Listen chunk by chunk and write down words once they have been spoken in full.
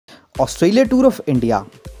Australia Tour of India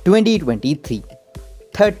 2023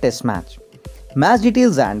 Third Test Match. Match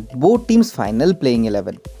details and both teams' final playing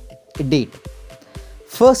 11. Date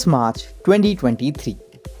 1st March 2023.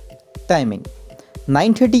 Timing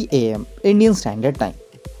 9:30 am Indian Standard Time.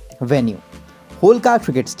 Venue Holkar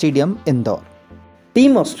Cricket Stadium, Indore.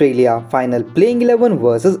 Team Australia final playing 11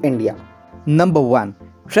 versus India. Number 1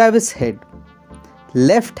 Travis Head,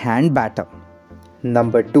 left hand batter.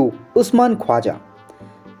 Number 2 Usman Khwaja,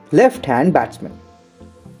 left hand batsman.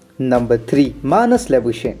 Number 3 Manas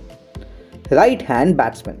Labuschagne, right hand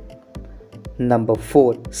batsman. Number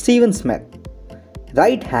 4 Steven Smith,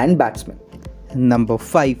 right hand batsman. Number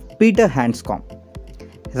 5 Peter Handscomb,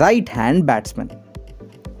 right hand batsman.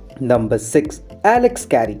 Number 6 Alex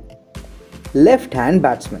Carey, left hand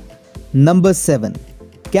batsman. Number 7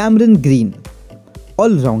 Cameron Green,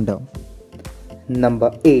 all-rounder.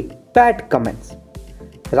 Number 8 Pat Cummins,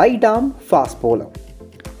 right arm fast bowler.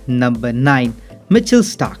 Number 9 Mitchell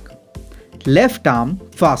Starc, left arm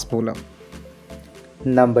fast bowler.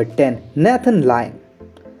 Number 10 Nathan Lyon,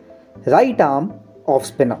 right arm off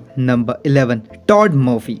spinner. Number 11 Todd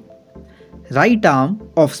Murphy, right arm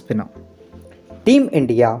off spinner. Team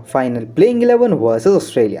India final playing 11 versus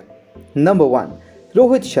Australia. Number 1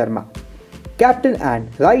 Rohit Sharma, captain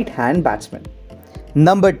and right hand batsman.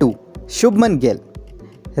 Number 2 Shubman Gill,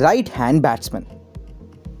 right hand batsman.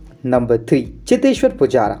 Number 3 Cheteshwar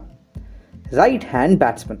Pujara, right hand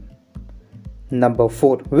batsman. Number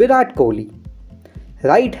 4 Virat Kohli,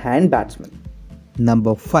 right hand batsman.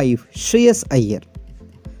 Number 5 Shreyas Iyer,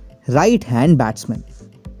 right hand batsman.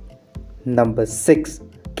 Number 6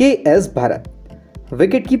 KS Bharat,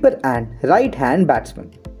 wicketkeeper and right hand batsman.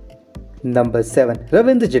 Number 7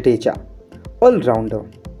 Ravindra Jadeja, all-rounder.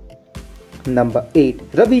 Number 8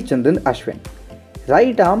 Ravichandran Ashwin,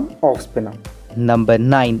 right arm off spinner. Number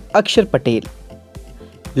 9 Akshar Patel,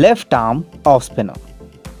 left arm off spinner.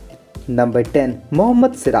 Number 10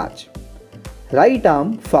 Mohammad Siraj, right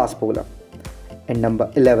arm fast bowler. And number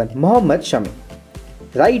 11 Mohammad Shami,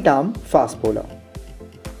 right arm fast bowler.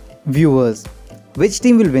 Viewers, which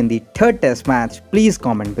team will win the third test match? Please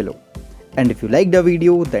comment below. And if you liked the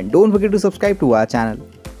video, then don't forget to subscribe to our channel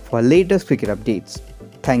for latest cricket updates.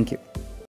 Thank you.